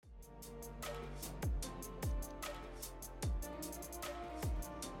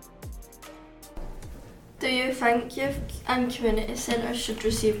you think youth and community centres should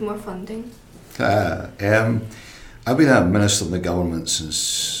receive more funding? I've been a minister in the government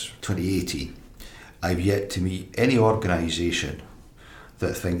since 2018. I've yet to meet any organisation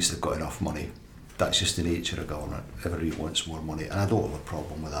that thinks they've got enough money. That's just the nature of government. Everybody wants more money, and I don't have a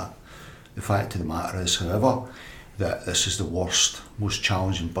problem with that. The fact of the matter is, however, that this is the worst, most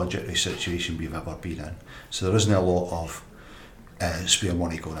challenging budgetary situation we've ever been in. So there isn't a lot of spare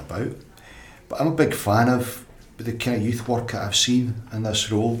money going about. But I'm a big fan of the kind of youth work that I've seen in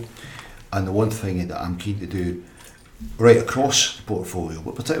this role. And the one thing that I'm keen to do right across the portfolio,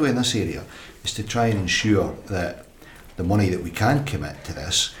 but particularly in this area, is to try and ensure that the money that we can commit to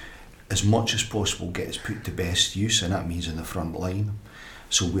this, as much as possible, gets put to best use, and that means in the front line.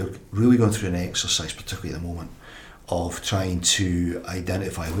 So we're really going through an exercise, particularly at the moment, of trying to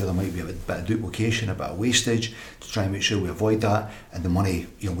identify where there might be a bit of duplication, a bit of wastage, to try and make sure we avoid that, and the money,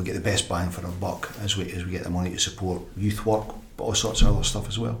 we get the best bang for our buck as we get the money to support youth work, but all sorts of other stuff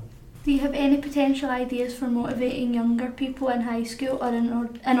as well. Do you have any potential ideas for motivating younger people in high school or in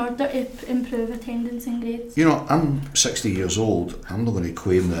order to improve attendance and grades? I'm 60 years old. I'm not going to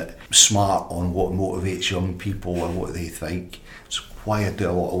claim that I'm smart on what motivates young people and what they think. It's why I do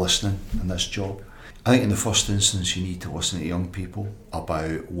a lot of listening in this job. I think in the first instance you need to listen to young people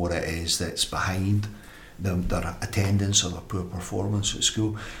about what it is that's behind their attendance or their poor performance at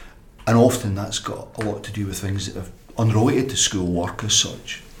school. And often that's got a lot to do with things that are unrelated to school work as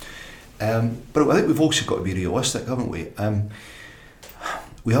such. But I think we've also got to be realistic, haven't we?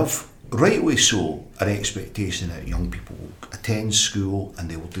 We have, rightly so, an expectation that young people will attend school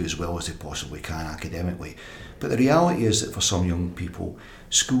and they will do as well as they possibly can academically. But the reality is that for some young people,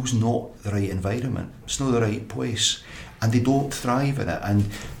 school's not the right environment. It's not the right place. And they don't thrive in it. And,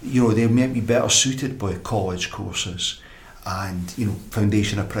 they might be better suited by college courses and,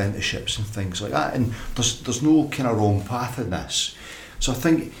 foundation apprenticeships and things like that. And there's no kind of wrong path in this. So I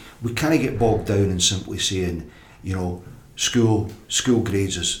think we kind of get bogged down in simply saying, school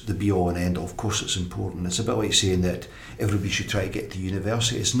grades is the be all and end all. Of course it's important. It's a bit like saying that everybody should try to get to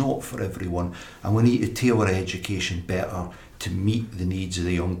university. It's not for everyone, and we need to tailor education better to meet the needs of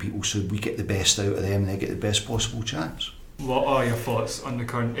the young people so we get the best out of them and they get the best possible chance. What are your thoughts on the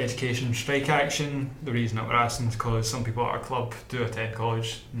current education strike action? The reason that we're asking is because some people at our club do attend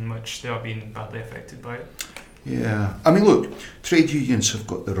college, in which they are being badly affected by it. Yeah, I mean, look, trade unions have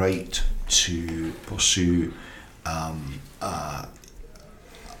got the right to pursue a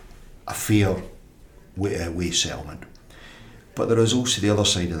fair wage settlement. But there is also the other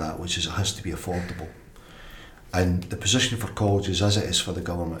side of that, which is it has to be affordable. And the position for colleges, as it is for the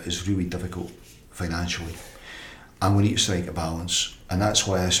government, is really difficult financially. And we need to strike a balance. And that's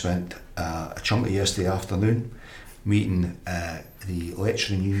why I spent a chunk of yesterday afternoon meeting the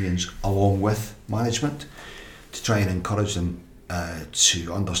lecturing unions along with management to try and encourage them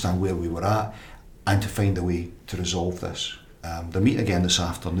to understand where we were at and to find a way to resolve this. They're meeting again this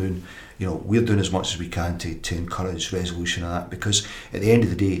afternoon. We're doing as much as we can to encourage resolution of that, because at the end of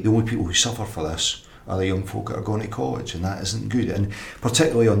the day, the only people who suffer for this are the young folk that are going to college, and that isn't good. And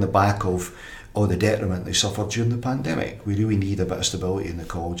particularly on the back of all the detriment they suffered during the pandemic, we really need a bit of stability in the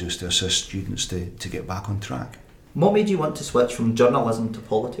colleges to assist students to get back on track. What made you want to switch from journalism to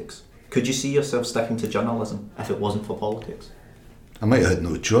politics? Could you see yourself sticking to journalism if it wasn't for politics? I might have had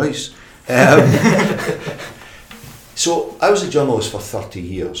no choice. So I was a journalist for 30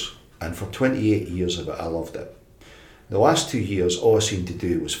 years, and for 28 years of it I loved it. The last 2 years all I seemed to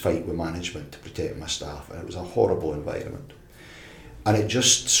do was fight with management to protect my staff, and it was a horrible environment. And it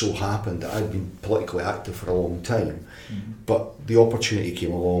just so happened that I'd been politically active for a long time, but the opportunity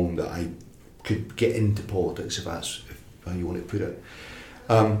came along that I could get into politics, if that's how you want to put it.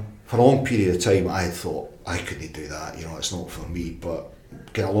 For a long period of time I had thought I couldn't do that, it's not for me, but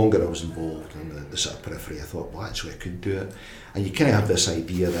kind of longer I was involved in the sort of periphery, I thought, well, actually I could do it. And you kind of have this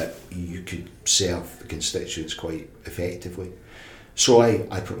idea that you could serve the constituents quite effectively. So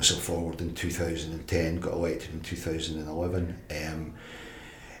I put myself forward in 2010, got elected in 2011.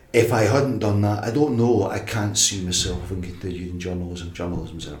 If I hadn't done that, I don't know, I can't see myself having continued in journalism.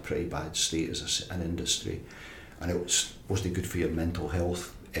 Journalism's in a pretty bad state as an industry, and it wasn't good for your mental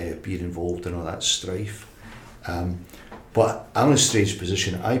health, being involved in all that strife. But I'm in a strange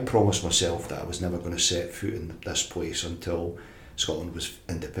position. I promised myself that I was never going to set foot in this place until Scotland was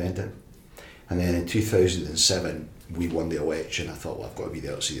independent. And then in 2007, we won the election. I thought, well, I've got to be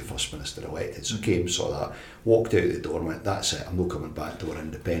there to see the First Minister elected. So I came, saw that, walked out the door and went, that's it, I'm not coming back till we're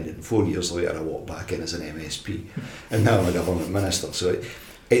independent. And 4 years later, I walked back in as an MSP. And now I'm a government minister. So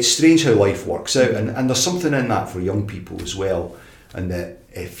it's strange how life works out. And there's something in that for young people as well. And that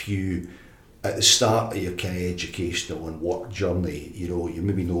if you at the start of your kind of educational and work journey, you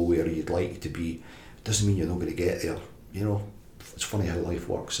maybe know where you'd like to be. It doesn't mean you're not going to get there. It's funny how life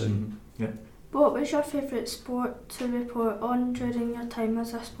works. Yeah. What was your favourite sport to report on during your time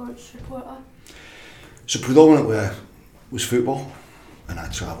as a sports reporter? So predominantly was football, and I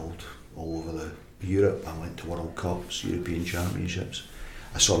travelled all over Europe. I went to World Cups, European Championships.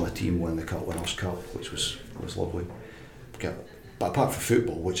 I saw my team win the Winners' Cup, which was lovely. But apart from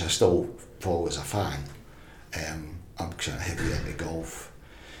football, which I still follow as a fan, I'm kind of heavily into golf,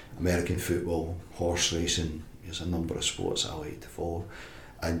 American football, horse racing. There's a number of sports I like to follow.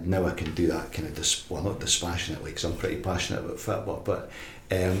 And now I can do that kind of, not dispassionately, because I'm pretty passionate about football, but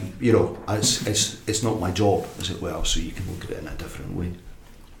it's not my job, as it were, so you can look at it in a different way.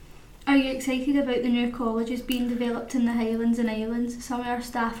 Are you excited about the new colleges being developed in the Highlands and Islands? Some of our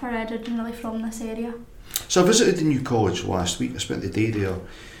staff are originally from this area. So I visited the new college last week. I spent the day there.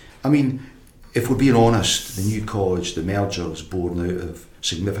 I mean, if we're being honest, the new college, the merger was born out of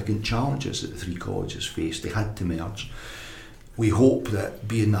significant challenges that the three colleges faced. They had to merge. We hope that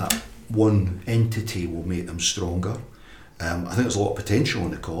being that one entity will make them stronger. I think there's a lot of potential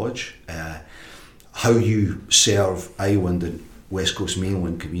in the college. How you serve island and West Coast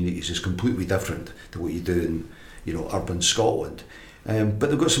mainland communities is completely different to what you do in urban Scotland. But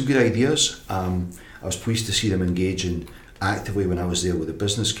they've got some good ideas. I was pleased to see them engaging actively when I was there with the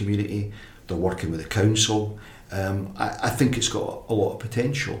business community. They're working with the council. I think it's got a lot of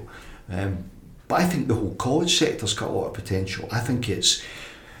potential. But I think the whole college sector's got a lot of potential. I think it's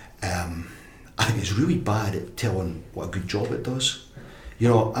really bad at telling what a good job it does.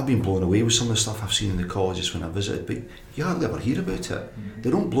 I've been blown away with some of the stuff I've seen in the colleges when I visited, but you hardly ever hear about it.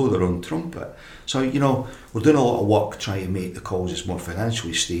 They don't blow their own trumpet. So, we're doing a lot of work trying to make the colleges more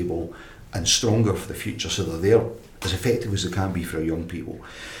financially stable and stronger for the future, so they're there as effective as they can be for our young people.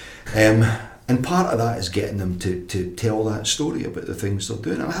 And part of that is getting them to tell that story about the things they're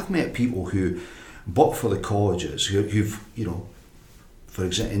doing. And I have met people who, but for the colleges, who've, for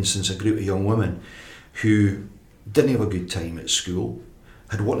instance, a group of young women who didn't have a good time at school,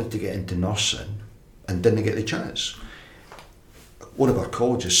 had wanted to get into nursing and didn't get the chance. One of our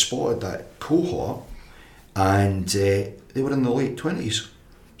colleges spotted that cohort, and they were in the late 20s,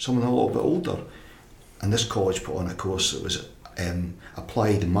 someone a little bit older. And this college put on a course that was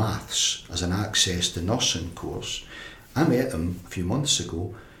applied maths as an access to nursing course. I met them a few months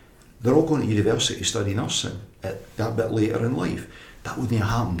ago. They're all going to university to study nursing at that bit later in life. That wouldn't have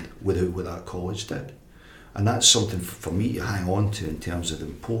happened without what that college did. And that's something for me to hang on to in terms of the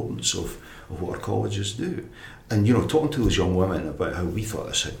importance of what our colleges do. And talking to those young women about how we thought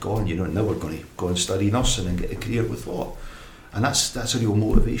this had gone, now we're going to go and study nursing and get a career with thought. And that's a real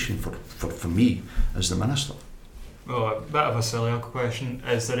motivation for me as the minister. Well, a bit of a silly question.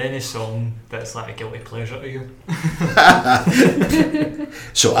 Is there any song that's like a guilty pleasure to you?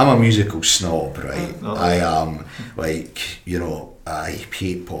 So I'm a musical snob, right? I am, I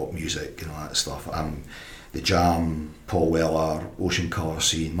hate pop music, that stuff. I'm the Jam, Paul Weller, Ocean Colour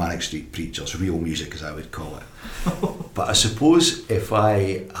Scene, Manic Street Preachers, real music as I would call it. But I suppose if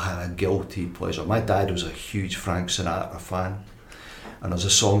I had a guilty pleasure, my dad was a huge Frank Sinatra fan, and there's a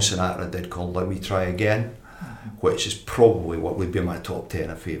song Sinatra did called Let Me Try Again, which is probably what would be my top 10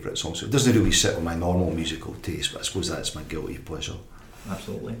 of favourite songs. So it doesn't really sit with my normal musical taste, but I suppose that's my guilty pleasure.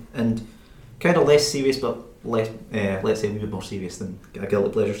 Absolutely. And kind of less serious, but let's say a little bit more serious than a guilty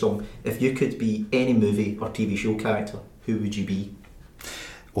pleasure song. If you could be any movie or TV show character, who would you be?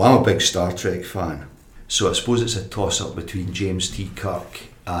 Well, I'm a big Star Trek fan, so I suppose it's a toss-up between James T. Kirk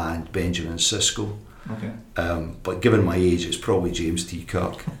and Benjamin Sisko. Okay. But given my age, it's probably James T.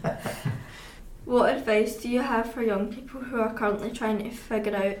 Kirk. What advice do you have for young people who are currently trying to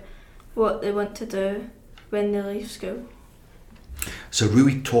figure out what they want to do when they leave school? It's a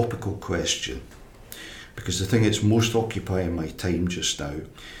really topical question, because the thing that's most occupying my time just now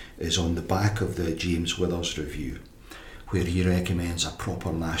is on the back of the James Withers review, where he recommends a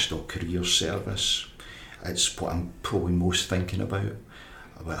proper national career service. It's what I'm probably most thinking about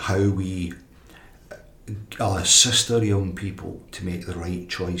how we assist our young people to make the right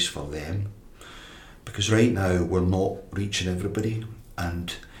choice for them. Because right now we're not reaching everybody,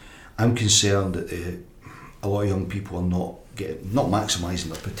 and I'm concerned that a lot of young people are not maximising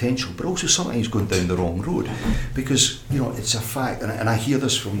their potential, but also sometimes going down the wrong road. Because it's a fact, and I hear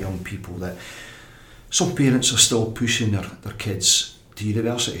this from young people, that some parents are still pushing their kids to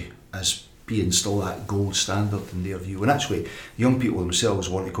university as being still that gold standard in their view. And actually, young people themselves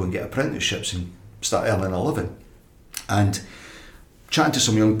want to go and get apprenticeships and start earning a living. And chatting to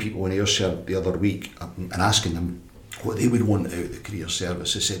some young people in Ayrshire the other week and asking them, what they would want out of the career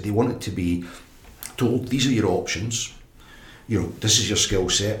service. They said they want it to be told, these are your options, this is your skill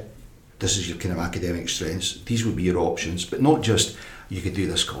set, this is your kind of academic strengths, these would be your options, but not just, you could do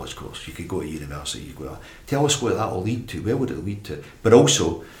this college course, you could go to university, you could go, tell us what that will lead to, where would it lead to, but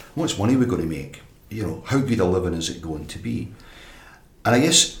also, how much money we're going to make, how good a living is it going to be? And I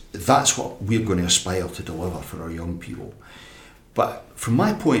guess that's what we're going to aspire to deliver for our young people. But from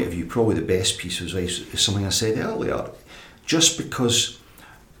my point of view, probably the best piece of advice is something I said earlier. Just because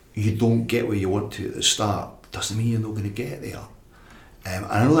you don't get where you want to at the start doesn't mean you're not going to get there. And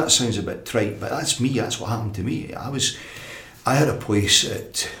I know that sounds a bit trite, but that's me, that's what happened to me. I had a place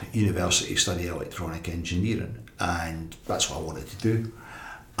at university studying electronic engineering, and that's what I wanted to do.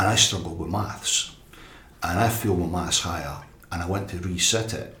 And I struggled with maths, and I failed my maths higher, and I went to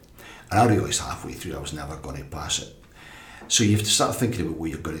resit it, and I realised halfway through I was never going to pass it. So you have to start thinking about what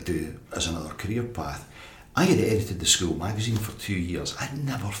you're going to do as another career path. I had edited the school magazine for 2 years. I'd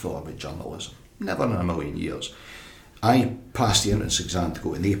never thought about journalism, never in a million years. I passed the entrance exam to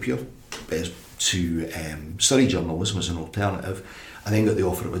go to Napier to study journalism as an alternative, and then got the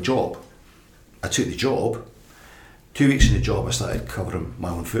offer of a job. I took the job. 2 weeks in the job, I started covering my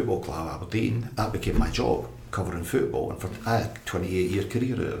own football club, Aberdeen. That became my job, covering football, and I had a 28-year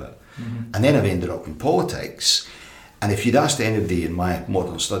career out of it. Mm-hmm. And then I've ended up in politics. And if you'd asked anybody in my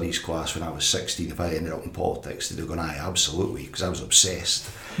modern studies class when I was 16 if I ended up in politics, they'd have gone, aye, absolutely, because I was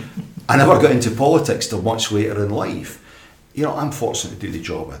obsessed. I never got into politics till much later in life. I'm fortunate to do the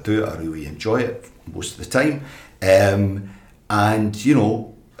job I do. I really enjoy it most of the time. I'm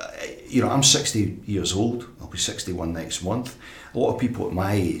 60 years old. I'll be 61 next month. A lot of people at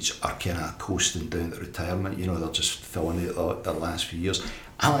my age are kind of coasting down to retirement. They're just filling out their last few years.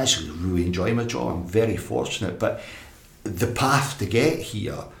 I actually really enjoy my job. I'm very fortunate, but the path to get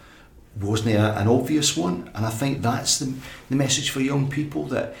here wasn't an obvious one, and I think that's the message for young people,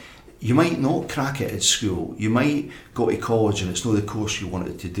 that you might not crack it at school, you might go to college and it's not the course you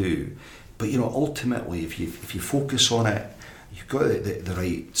wanted to do, but ultimately if you focus on it, you've got the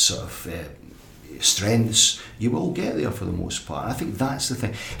right sort of strengths, you will get there for the most part. And I think that's the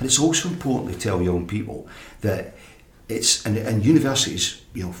thing, and it's also important to tell young people that and university's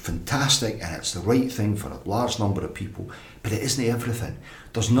fantastic, and it's the right thing for a large number of people, but it isn't everything.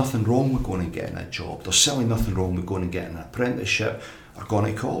 There's nothing wrong with going and getting a job. There's certainly nothing wrong with going and getting an apprenticeship or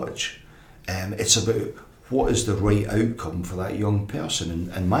going to college. It's about what is the right outcome for that young person,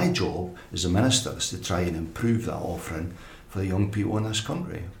 and my job as a minister is to try and improve that offering for the young people in this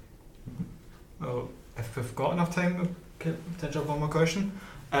country. Well, if we've got enough time to jump on my question,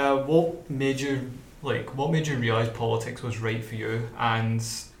 what made you realise politics was right for you, and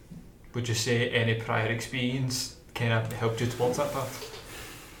would you say any prior experience kind of helped you towards that path?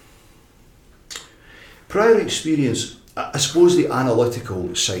 Prior experience, I suppose the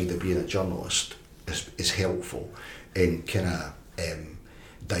analytical side of being a journalist is helpful in kind of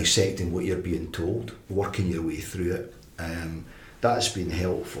dissecting what you're being told, working your way through it. That's been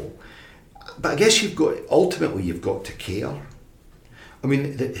helpful. But I guess you've got to care. I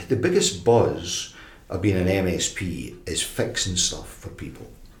mean, the biggest buzz of being an MSP is fixing stuff for people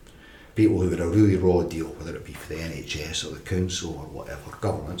who are a really raw deal, whether it be for the NHS or the council or whatever,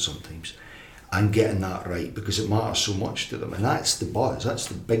 government sometimes, and getting that right, because it matters so much to them, and that's the buzz, that's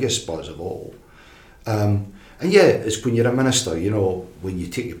the biggest buzz of all. And yeah, it's when you're a minister, when you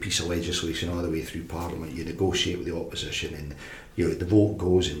take a piece of legislation all the way through Parliament, you negotiate with the opposition, and the vote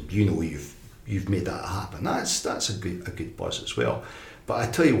goes, and you've made that happen. That's a good buzz as well. But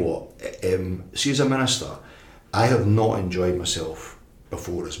I tell you what, see, as a minister, I have not enjoyed myself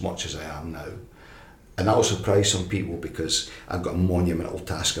before as much as I am now. And that'll surprise some people, because I've got a monumental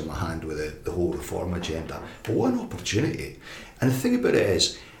task in my hand with the whole reform agenda. But what an opportunity. And the thing about it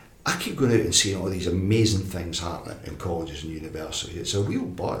is, I keep going out and seeing all these amazing things happening in colleges and universities. It's a real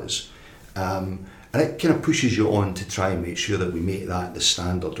buzz. And it kind of pushes you on to try and make sure that we make that the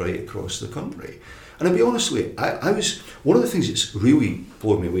standard right across the country. And I'll be honest with you, I was, one of the things that's really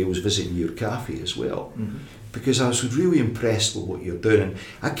blown me away was visiting your cafe as well, because I was really impressed with what you're doing, and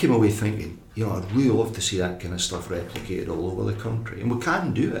I came away thinking, I'd really love to see that kind of stuff replicated all over the country, and we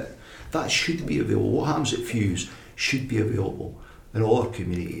can do it. That should be available. What happens at Fuse should be available in all our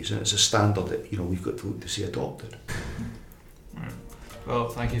communities, and it's a standard that we've got to look to see adopted. Well,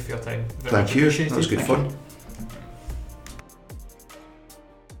 thank you for your time. Thank you. That was good fun.